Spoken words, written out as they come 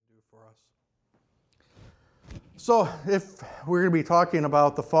us. So if we're going to be talking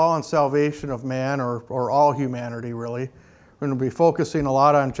about the fall and salvation of man, or all humanity really, we're going to be focusing a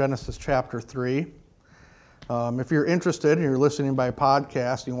lot on Genesis chapter 3. If you're interested and you're listening by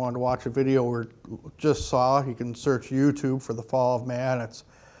podcast and you wanted to watch a video we just saw, you can search YouTube for the fall of man. It's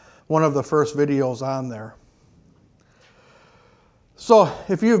one of the first videos on there. So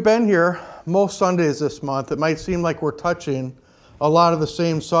if you've been here most Sundays this month, it might seem like we're touching a lot of the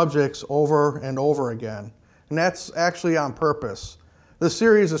same subjects over and over again. And that's actually on purpose. This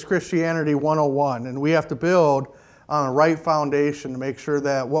series is Christianity 101, and we have to build on a right foundation to make sure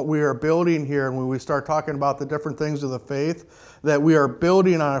that what we are building here, and when we start talking about the different things of the faith, that we are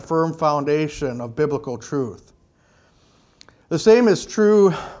building on a firm foundation of biblical truth. The same is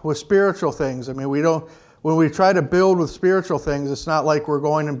true with spiritual things. I mean, when we try to build with spiritual things, it's not like we're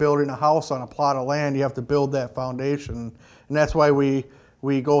going and building a house on a plot of land. You have to build that foundation. And that's why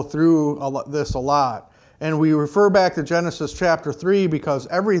we go through this a lot. And we refer back to Genesis chapter 3 because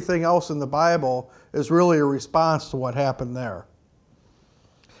everything else in the Bible is really a response to what happened there.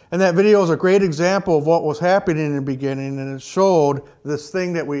 And that video is a great example of what was happening in the beginning, and it showed this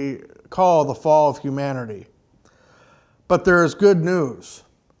thing that we call the fall of humanity. But there is good news.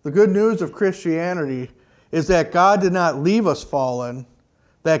 The good news of Christianity is that God did not leave us fallen,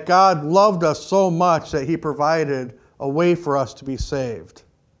 that God loved us so much that He provided a way for us to be saved.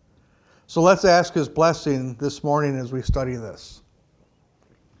 So let's ask His blessing this morning as we study this.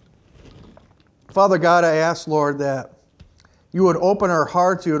 Father God, I ask, Lord, that You would open our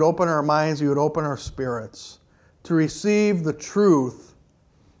hearts, You would open our minds, You would open our spirits to receive the truth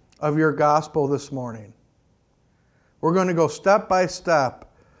of Your gospel this morning. We're going to go step by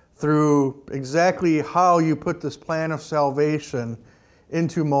step through exactly how You put this plan of salvation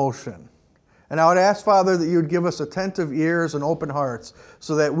into motion. And I would ask, Father, that You would give us attentive ears and open hearts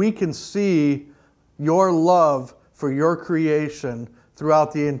so that we can see Your love for Your creation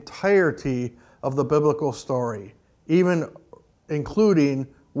throughout the entirety of the biblical story, even including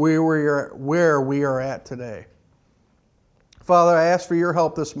where we are at today. Father, I ask for Your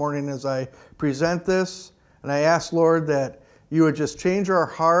help this morning as I present this, and I ask, Lord, that You would just change our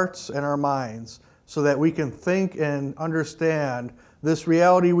hearts and our minds so that we can think and understand this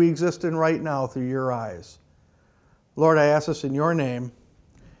reality we exist in right now through Your eyes. Lord, I ask this in Your name.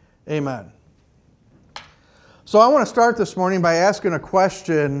 Amen. So I want to start this morning by asking a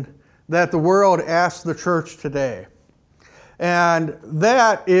question that the world asks the church today. And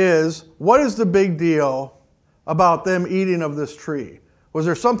that is, what is the big deal about them eating of this tree? Was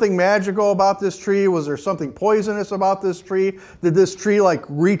there something magical about this tree? Was there something poisonous about this tree? Did this tree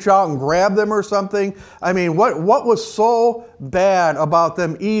reach out and grab them or something? I mean, what was so bad about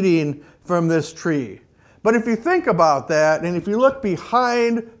them eating from this tree? But if you think about that, and if you look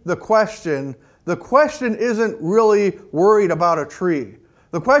behind the question isn't really worried about a tree.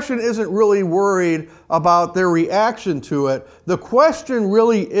 The question isn't really worried about their reaction to it. The question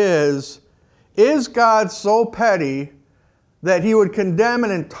really is God so petty that He would condemn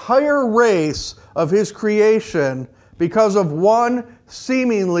an entire race of His creation because of one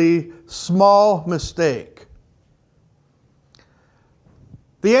seemingly small mistake?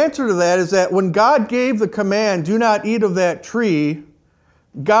 The answer to that is that when God gave the command, do not eat of that tree,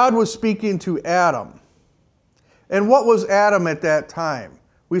 God was speaking to Adam. And what was Adam at that time?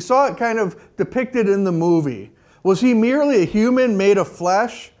 We saw it kind of depicted in the movie. Was he merely a human made of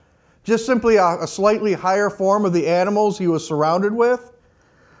flesh? Just simply a slightly higher form of the animals he was surrounded with?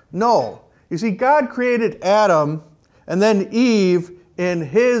 No. You see, God created Adam and then Eve in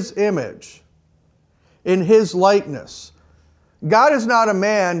His image, in His likeness. God is not a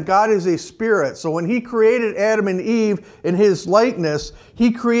man, God is a spirit. So when He created Adam and Eve in His likeness,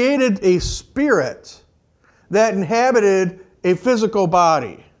 He created a spirit that inhabited a physical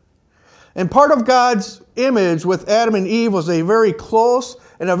body. And part of God's image with Adam and Eve was a very close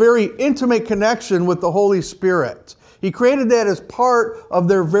and a very intimate connection with the Holy Spirit. He created that as part of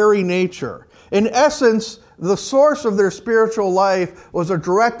their very nature. In essence, the source of their spiritual life was a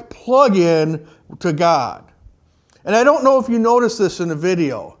direct plug-in to God. And I don't know if you noticed this in the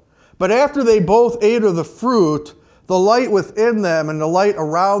video, but after they both ate of the fruit, the light within them and the light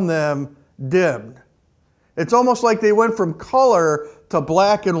around them dimmed. It's almost like they went from color to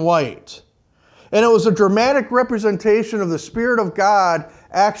black and white. And it was a dramatic representation of the Spirit of God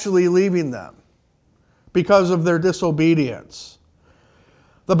actually leaving them because of their disobedience.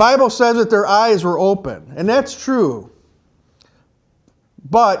 The Bible says that their eyes were open, and that's true.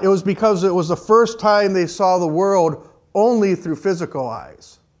 But it was because it was the first time they saw the world only through physical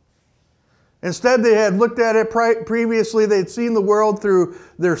eyes. Instead, they had looked at it previously. They'd seen the world through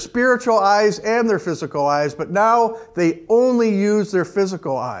their spiritual eyes and their physical eyes, but now they only use their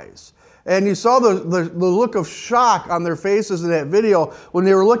physical eyes. And you saw the look of shock on their faces in that video when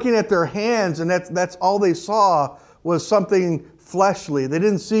they were looking at their hands, and that's all they saw was something fleshly. They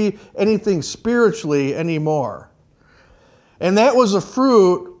didn't see anything spiritually anymore. And that was a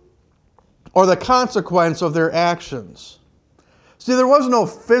fruit or the consequence of their actions. See, there was no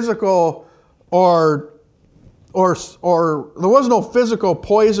physical or there was no physical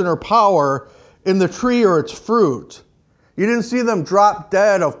poison or power in the tree or its fruit. You didn't see them drop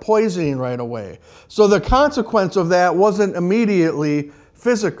dead of poisoning right away. So the consequence of that wasn't immediately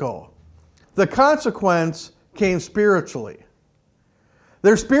physical. The consequence came spiritually.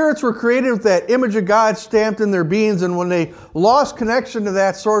 Their spirits were created with that image of God stamped in their beings, and when they lost connection to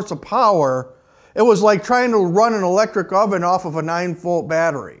that source of power, it was like trying to run an electric oven off of a 9-volt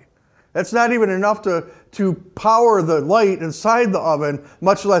battery. That's not even enough to power the light inside the oven,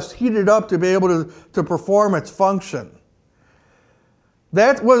 much less heat it up to be able to perform its function.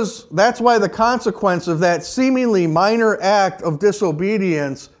 That's why the consequence of that seemingly minor act of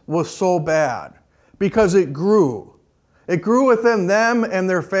disobedience was so bad, because it grew. It grew within them and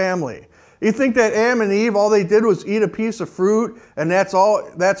their family. You think that Adam and Eve, all they did was eat a piece of fruit and that's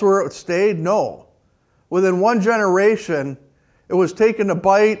where it stayed? No. Within one generation, it was taken a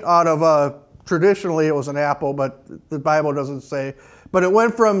bite out of traditionally it was an apple, but the Bible doesn't say. But it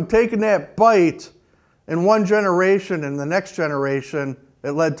went from taking that bite in one generation, and the next generation,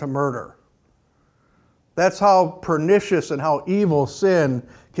 it led to murder. That's how pernicious and how evil sin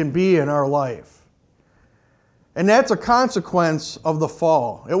can be in our life. And that's a consequence of the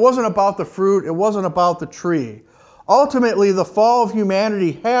fall. It wasn't about the fruit. It wasn't about the tree. Ultimately, the fall of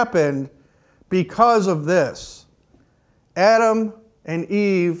humanity happened because of this. Adam and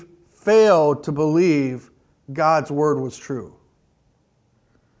Eve failed to believe God's word was true.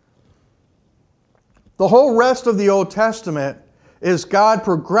 The whole rest of the Old Testament is God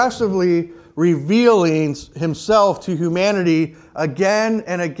progressively revealing himself to humanity again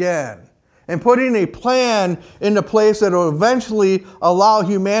and again, and putting a plan into place that will eventually allow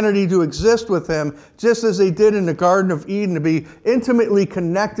humanity to exist with him, just as they did in the Garden of Eden, to be intimately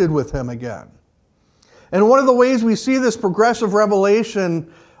connected with him again. And one of the ways we see this progressive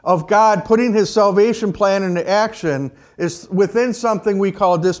revelation of God putting his salvation plan into action is within something we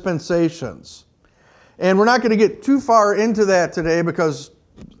call dispensations. And we're not going to get too far into that today because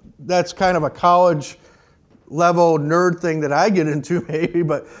that's kind of a college level nerd thing that I get into maybe,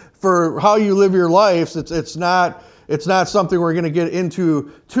 but for how you live your lives, it's not something we're going to get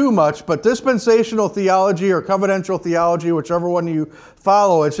into too much. But dispensational theology or covenantal theology, whichever one you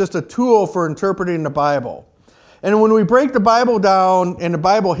follow, it's just a tool for interpreting the Bible. And when we break the Bible down and the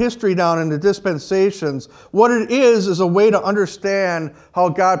Bible history down into dispensations, what it is a way to understand how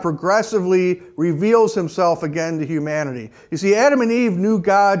God progressively reveals himself again to humanity. You see, Adam and Eve knew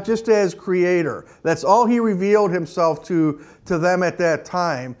God just as creator. That's all he revealed himself to them at that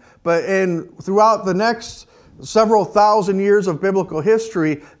time. But throughout the next several thousand years of biblical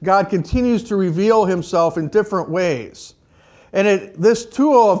history, God continues to reveal himself in different ways. And this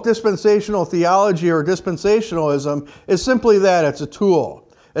tool of dispensational theology or dispensationalism is simply that. It's a tool.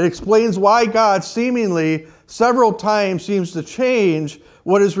 It explains why God seemingly several times seems to change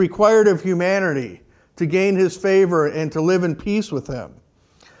what is required of humanity to gain his favor and to live in peace with him.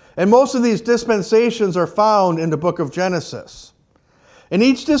 And most of these dispensations are found in the book of Genesis. In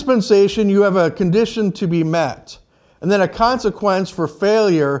each dispensation, you have a condition to be met, and then a consequence for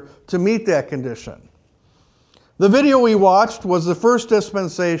failure to meet that condition. The video we watched was the first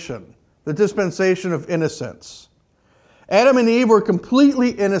dispensation, the dispensation of innocence. Adam and Eve were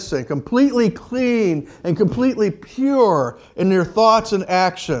completely innocent, completely clean, and completely pure in their thoughts and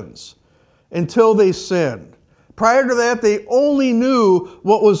actions until they sinned. Prior to that, they only knew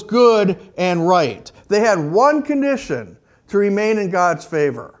what was good and right. They had one condition to remain in God's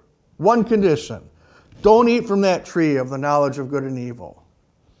favor. One condition. Don't eat from that tree of the knowledge of good and evil.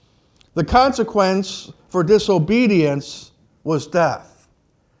 The consequence for disobedience was death.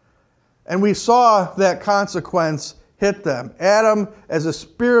 And we saw that consequence hit them. Adam, as a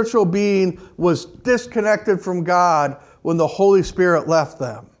spiritual being, was disconnected from God when the Holy Spirit left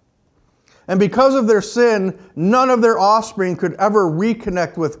them. And because of their sin, none of their offspring could ever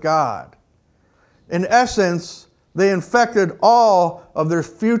reconnect with God. In essence, they infected all of their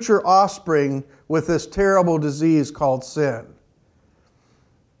future offspring with this terrible disease called sin.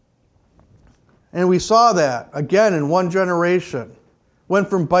 And we saw that again in one generation. Went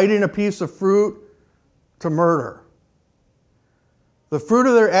from biting a piece of fruit to murder. The fruit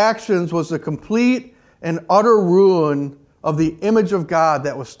of their actions was the complete and utter ruin of the image of God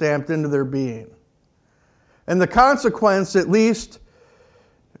that was stamped into their being. And the consequence, at least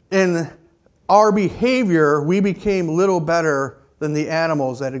in our behavior, we became little better than the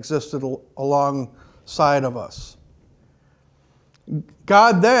animals that existed alongside of us.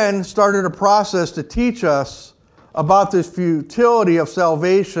 God then started a process to teach us about this futility of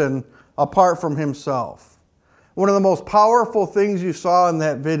salvation apart from himself. One of the most powerful things you saw in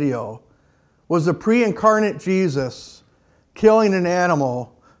that video was the pre-incarnate Jesus killing an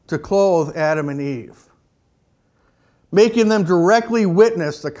animal to clothe Adam and Eve, making them directly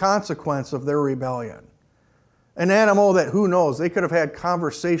witness the consequence of their rebellion. An animal that, who knows, they could have had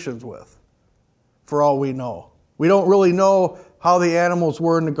conversations with, for all we know. We don't really know how the animals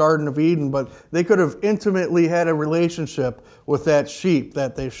were in the Garden of Eden, but they could have intimately had a relationship with that sheep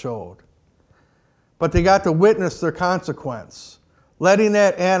that they showed. But they got to witness their consequence, letting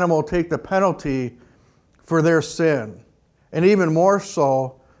that animal take the penalty for their sin, and even more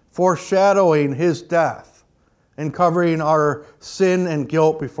so, foreshadowing his death and covering our sin and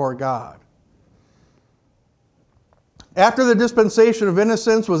guilt before God. After the dispensation of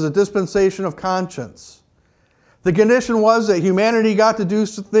innocence was a dispensation of conscience. The condition was that humanity got to do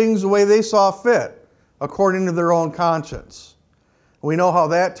things the way they saw fit, according to their own conscience. We know how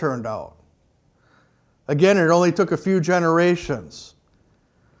that turned out. Again, it only took a few generations.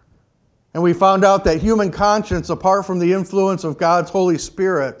 And we found out that human conscience, apart from the influence of God's Holy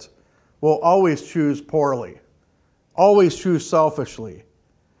Spirit, will always choose poorly, always choose selfishly.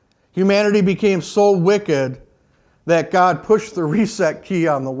 Humanity became so wicked that God pushed the reset key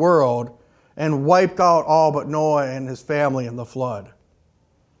on the world and wiped out all but Noah and his family in the flood.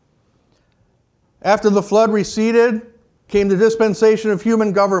 After the flood receded, came the dispensation of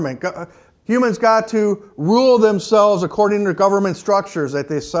human government. Humans got to rule themselves according to government structures that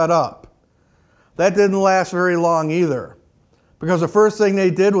they set up. That didn't last very long either, because the first thing they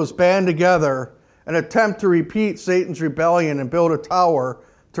did was band together and attempt to repeat Satan's rebellion and build a tower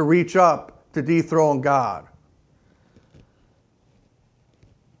to reach up to dethrone God.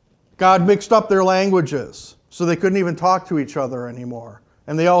 God mixed up their languages so they couldn't even talk to each other anymore,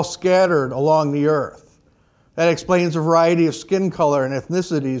 and they all scattered along the earth. That explains the variety of skin color and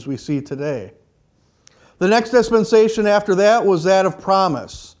ethnicities we see today. The next dispensation after that was that of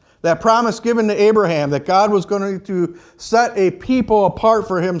promise. That promise given to Abraham that God was going to set a people apart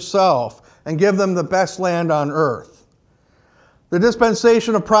for himself and give them the best land on earth. The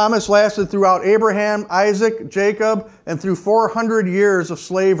dispensation of promise lasted throughout Abraham, Isaac, Jacob, and through 400 years of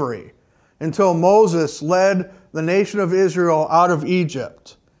slavery until Moses led the nation of Israel out of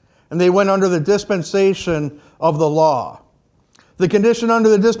Egypt. And they went under the dispensation of the law. The condition under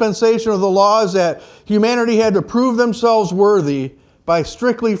the dispensation of the law is that humanity had to prove themselves worthy by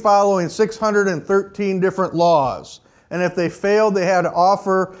strictly following 613 different laws. And if they failed, they had to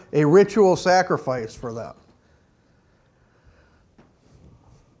offer a ritual sacrifice for them.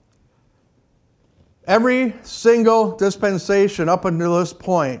 Every single dispensation up until this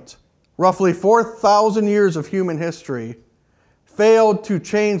point, roughly 4,000 years of human history, failed to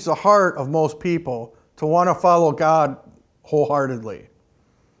change the heart of most people to want to follow God wholeheartedly.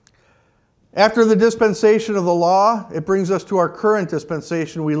 After the dispensation of the law, it brings us to our current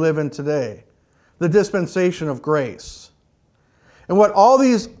dispensation we live in today, the dispensation of grace. And what all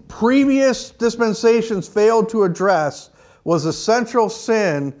these previous dispensations failed to address was the central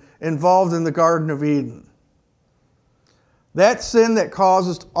sin involved in the Garden of Eden. That sin that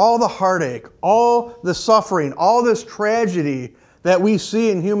causes all the heartache, all the suffering, all this tragedy that we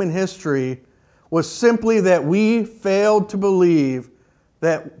see in human history was simply that we failed to believe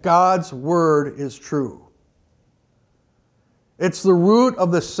that God's word is true. It's the root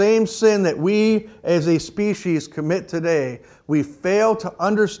of the same sin that we as a species commit today. We fail to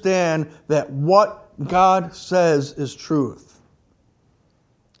understand that what God says is truth.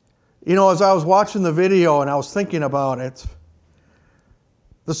 You know, as I was watching the video and I was thinking about it,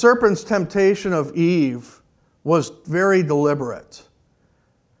 the serpent's temptation of Eve was very deliberate.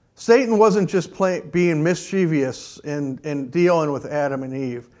 Satan wasn't just being mischievous in dealing with Adam and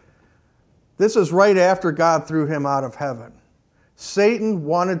Eve. This is right after God threw him out of heaven. Satan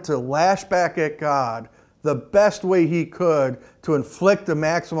wanted to lash back at God the best way he could to inflict the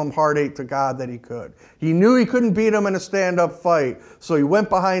maximum heartache to God that he could. He knew he couldn't beat him in a stand-up fight, so he went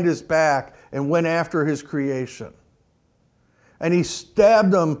behind his back and went after his creation. And he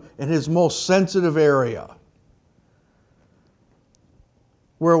stabbed him in his most sensitive area,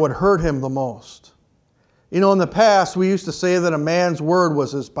 where it would hurt him the most. You know, in the past, we used to say that a man's word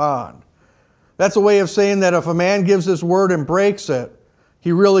was his bond. That's a way of saying that if a man gives his word and breaks it,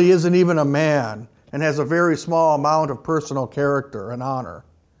 he really isn't even a man and has a very small amount of personal character and honor.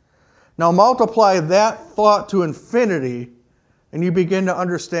 Now multiply that thought to infinity, and you begin to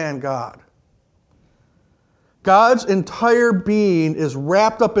understand God. God's entire being is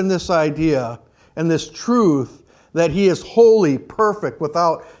wrapped up in this idea and this truth that he is holy, perfect,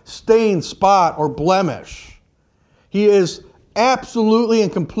 without stain, spot, or blemish. He is absolutely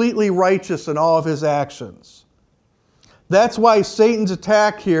and completely righteous in all of his actions. That's why Satan's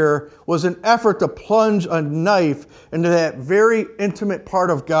attack here was an effort to plunge a knife into that very intimate part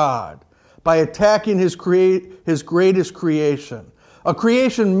of God by attacking his greatest creation. A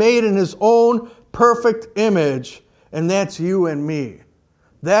creation made in his own perfect image, and that's you and me.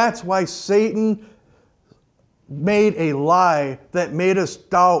 That's why Satan made a lie that made us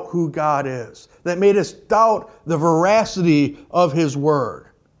doubt who God is, that made us doubt the veracity of his word.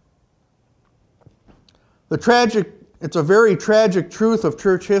 It's a very tragic truth of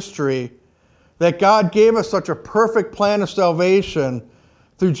church history that God gave us such a perfect plan of salvation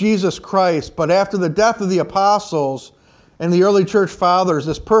through Jesus Christ, but after the death of the apostles and the early church fathers,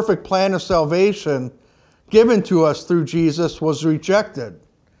 this perfect plan of salvation given to us through Jesus was rejected.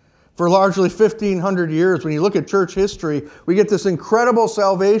 For largely 1,500 years, when you look at church history, we get this incredible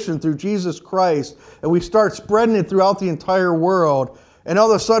salvation through Jesus Christ, and we start spreading it throughout the entire world. And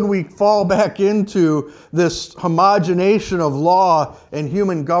all of a sudden, we fall back into this homogenation of law and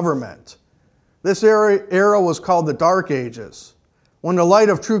human government. This era was called the Dark Ages, when the light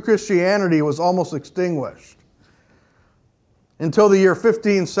of true Christianity was almost extinguished. Until the year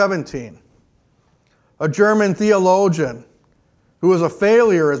 1517, a German theologian who was a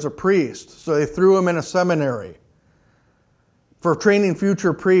failure as a priest, so they threw him in a seminary for training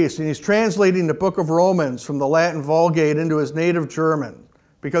future priests, and he's translating the book of Romans from the Latin Vulgate into his native German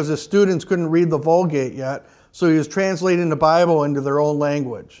because his students couldn't read the Vulgate yet, so he was translating the Bible into their own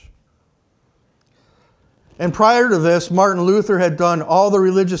language. And prior to this, Martin Luther had done all the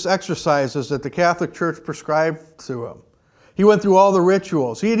religious exercises that the Catholic Church prescribed to him. He went through all the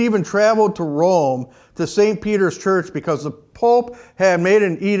rituals. He had even traveled to Rome, to St. Peter's Church, because the Pope had made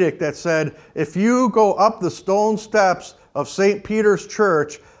an edict that said, if you go up the stone steps of St. Peter's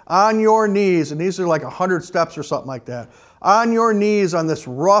Church on your knees, and these are like 100 steps or something like that, on your knees on this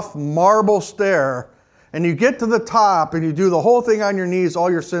rough marble stair, and you get to the top and you do the whole thing on your knees,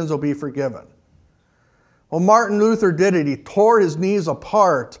 all your sins will be forgiven. Well, Martin Luther did it. He tore his knees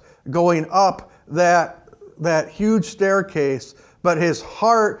apart going up that huge staircase, but his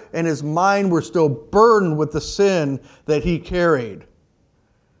heart and his mind were still burdened with the sin that he carried.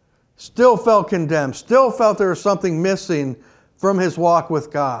 Still felt condemned, still felt there was something missing from his walk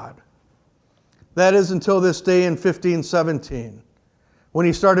with God. That is until this day in 1517, when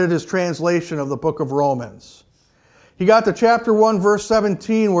he started his translation of the book of Romans. He got to chapter 1, verse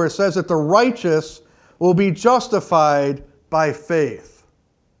 17, where it says that the righteous will be justified by faith.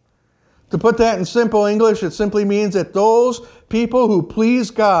 To put that in simple English, it simply means that those people who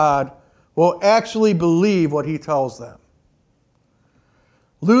please God will actually believe what he tells them.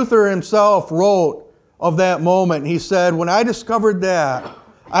 Luther himself wrote of that moment. He said, when I discovered that,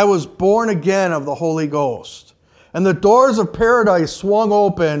 I was born again of the Holy Ghost. And the doors of paradise swung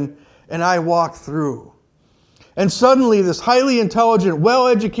open, and I walked through. And suddenly, this highly intelligent,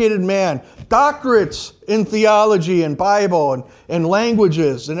 well-educated man, doctorates in theology and Bible and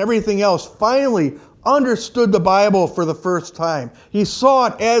languages and everything else, finally understood the Bible for the first time. He saw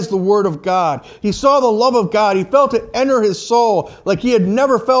it as the Word of God. He saw the love of God. He felt it enter his soul like he had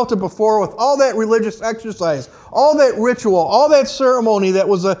never felt it before, with all that religious exercise, all that ritual, all that ceremony that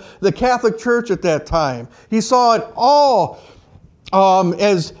was the Catholic Church at that time. He saw it all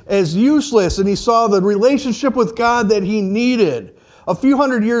as useless, and he saw the relationship with God that he needed. A few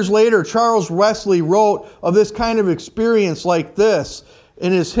hundred years later, Charles Wesley wrote of this kind of experience like this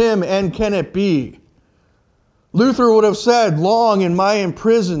in his hymn, And Can It Be? Luther would have said, long in my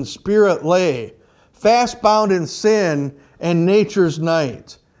imprisoned spirit lay, fast bound in sin and nature's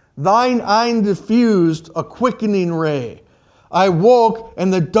night. Thine eye diffused a quickening ray. I woke,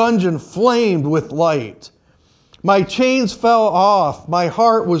 and the dungeon flamed with light. My chains fell off, my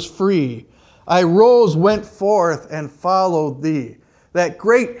heart was free. I rose, went forth, and followed thee. That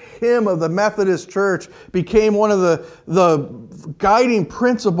great hymn of the Methodist Church became one of the guiding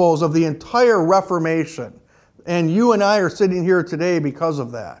principles of the entire Reformation. And you and I are sitting here today because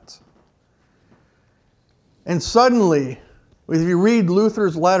of that. And suddenly, if you read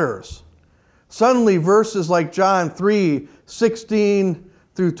Luther's letters, suddenly verses like John 3:16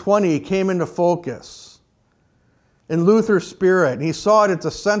 through 20 came into focus in Luther's spirit. And he saw it at the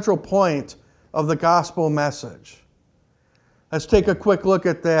central point of the gospel message. Let's take a quick look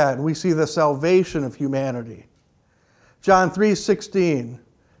at that. We see the salvation of humanity. John 3:16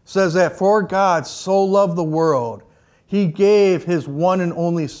 says that for God so loved the world, he gave his one and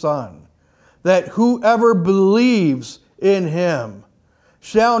only Son, that whoever believes in him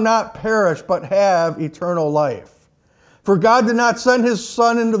shall not perish but have eternal life. For God did not send his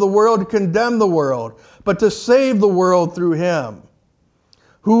Son into the world to condemn the world, but to save the world through him.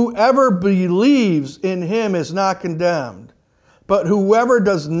 Whoever believes in him is not condemned, but whoever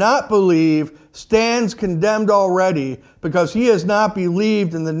does not believe stands condemned already, because he has not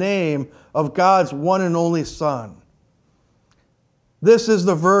believed in the name of God's one and only Son. This is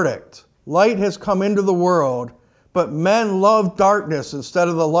the verdict. Light has come into the world, but men love darkness instead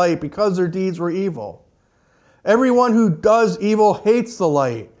of the light because their deeds were evil. Everyone who does evil hates the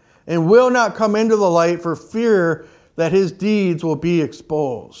light and will not come into the light for fear that his deeds will be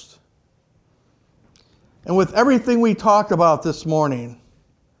exposed. And with everything we talked about this morning,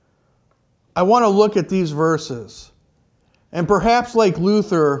 I want to look at these verses. And perhaps like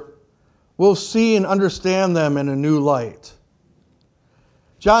Luther, we'll see and understand them in a new light.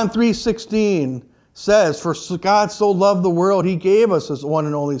 John 3:16 says, for God so loved the world, he gave us his one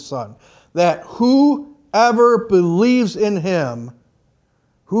and only Son, that whoever believes in him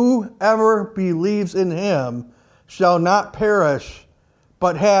shall not perish,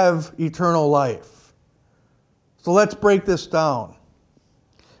 but have eternal life. So let's break this down.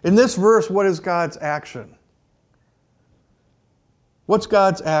 In this verse, what is God's action? What's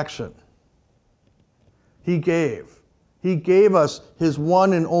God's action? He gave. He gave us his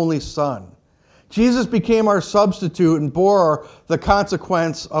one and only Son. Jesus became our substitute and bore the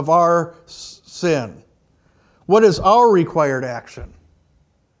consequence of our sin. What is our required action?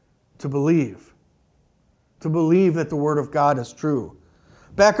 To believe. To believe that the Word of God is true.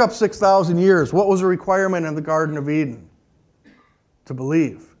 Back up 6,000 years, what was the requirement in the Garden of Eden? To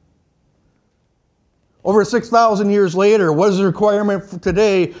believe. Over 6,000 years later, what is the requirement for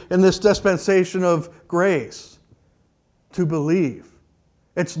today in this dispensation of grace? To believe.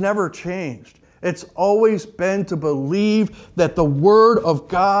 It's never changed. It's always been to believe that the Word of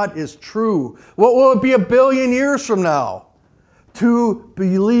God is true. What will it be 1 billion years from now? To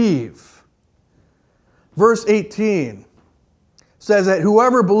believe. Verse 18 says that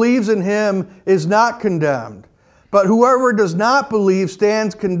whoever believes in him is not condemned, but whoever does not believe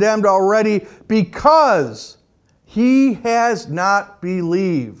stands condemned already because he has not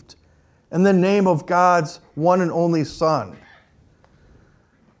believed in the name of God's one and only Son.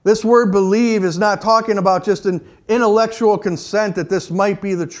 This word believe is not talking about just an intellectual consent that this might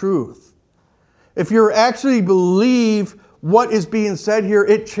be the truth. If you actually believe what is being said here,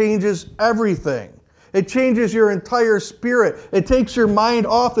 it changes everything. It changes your entire spirit. It takes your mind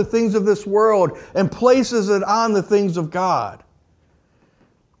off the things of this world and places it on the things of God.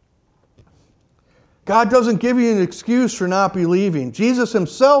 God doesn't give you an excuse for not believing. Jesus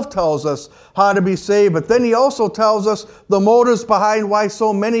himself tells us how to be saved, but then he also tells us the motives behind why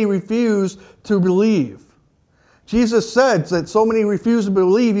so many refuse to believe. Jesus said that so many refuse to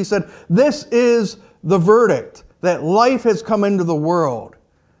believe. He said, this is the verdict, that life has come into the world.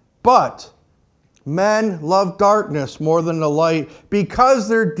 But men love darkness more than the light because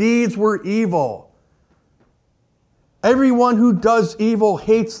their deeds were evil. Everyone who does evil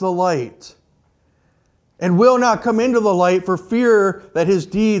hates the light and will not come into the light for fear that his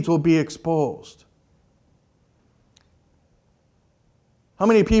deeds will be exposed. How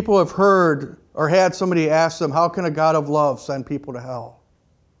many people have heard or had somebody ask them, how can a God of love send people to hell?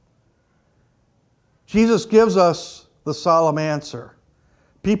 Jesus gives us the solemn answer.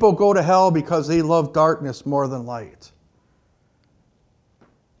 People go to hell because they love darkness more than light.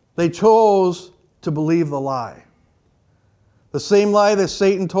 They chose to believe the lie. The same lie that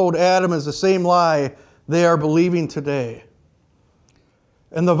Satan told Adam is the same lie they are believing today.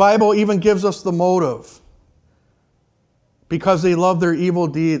 And the Bible even gives us the motive. Because they love their evil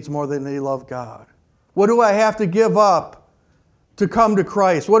deeds more than they love God. What do I have to give up to come to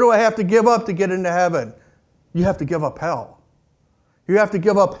Christ? What do I have to give up to get into heaven? You have to give up hell. You have to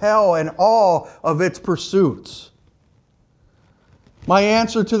give up hell and all of its pursuits. My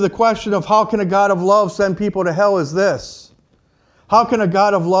answer to the question of how can a God of love send people to hell is this. How can a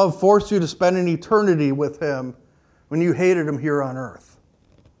God of love force you to spend an eternity with him when you hated him here on earth?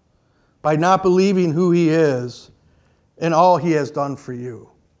 By not believing who he is and all he has done for you.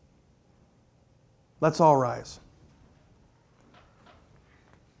 Let's all rise.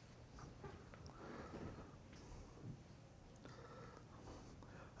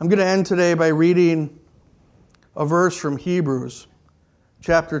 I'm going to end today by reading a verse from Hebrews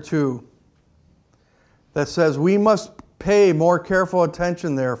chapter 2 that says, we must Pay more careful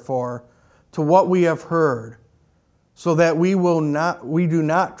attention, therefore, to what we have heard, so that we do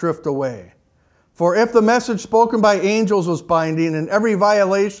not drift away. For if the message spoken by angels was binding, and every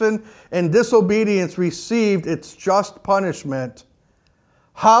violation and disobedience received its just punishment,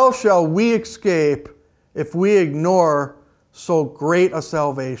 how shall we escape if we ignore so great a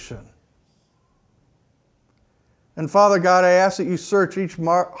salvation? And Father God, I ask that you search each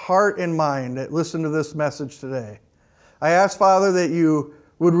heart and mind that listen to this message today. I ask, Father, that you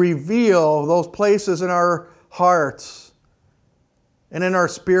would reveal those places in our hearts and in our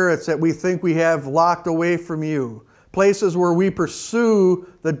spirits that we think we have locked away from you. Places where we pursue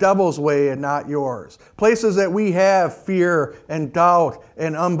the devil's way and not yours. Places that we have fear and doubt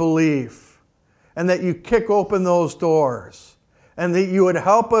and unbelief. And that you kick open those doors. And that you would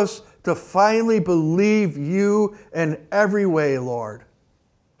help us to finally believe you in every way, Lord.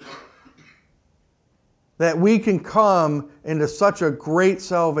 That we can come into such a great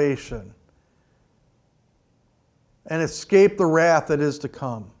salvation and escape the wrath that is to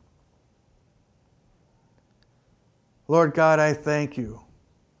come. Lord God, I thank you.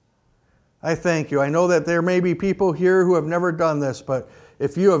 I thank you. I know that there may be people here who have never done this, but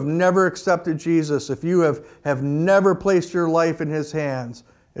if you have never accepted Jesus, if you have never placed your life in his hands,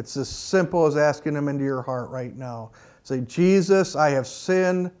 it's as simple as asking him into your heart right now. Say, Jesus, I have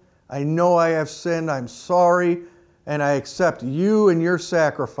sinned. I know I have sinned. I'm sorry. And I accept you and your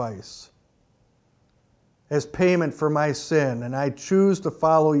sacrifice as payment for my sin. And I choose to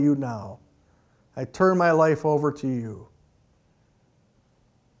follow you now. I turn my life over to you.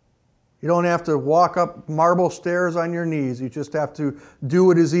 You don't have to walk up marble stairs on your knees. You just have to do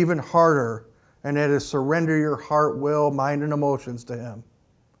what is even harder, and that is surrender your heart, will, mind, and emotions to him.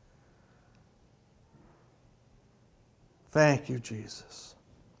 Thank you, Jesus.